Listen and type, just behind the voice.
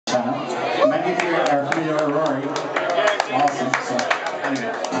are familiar with Rory. Awesome. So,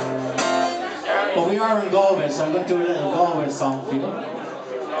 anyway. But we are in Galway, so I'm going to do a little Galway song for you.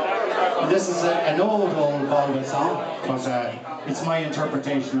 And this is an old Galway song, but it's my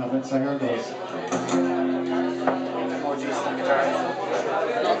interpretation of it, so here it goes.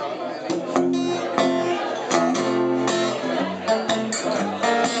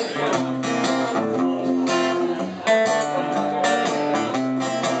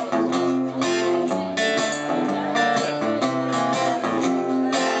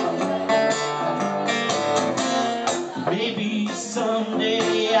 Maybe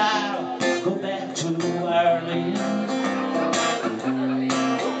someday I'll go back to Ireland,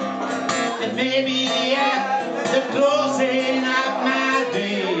 and maybe at the closing of my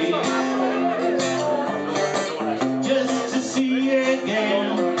day, just to see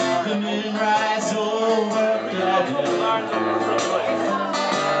again the moon rise over Galway,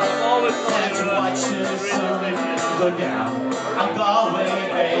 and to watch the sun go down on Galway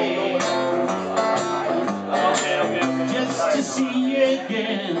Bay. Just to see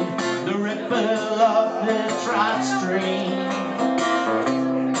again the ripple of the trout stream,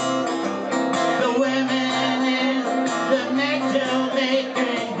 the women in the meadow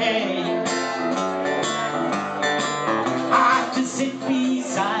making hay. I to sit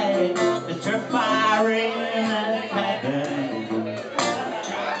beside the turf firing cabin,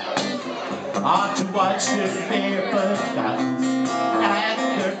 or to watch the barefoot guys at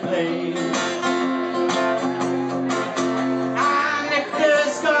their play.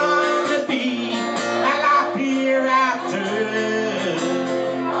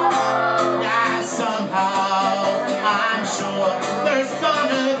 There's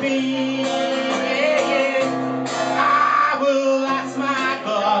gonna be, I will ask my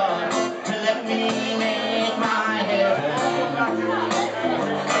God to let me make my heaven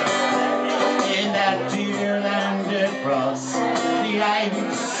in that dear land across the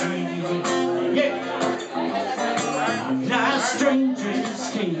Irish Sea. Yeah. Now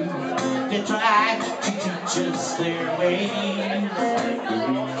strangers came, they tried to teach us their ways.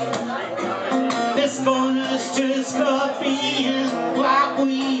 This corner's just for being what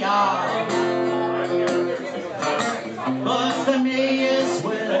we are.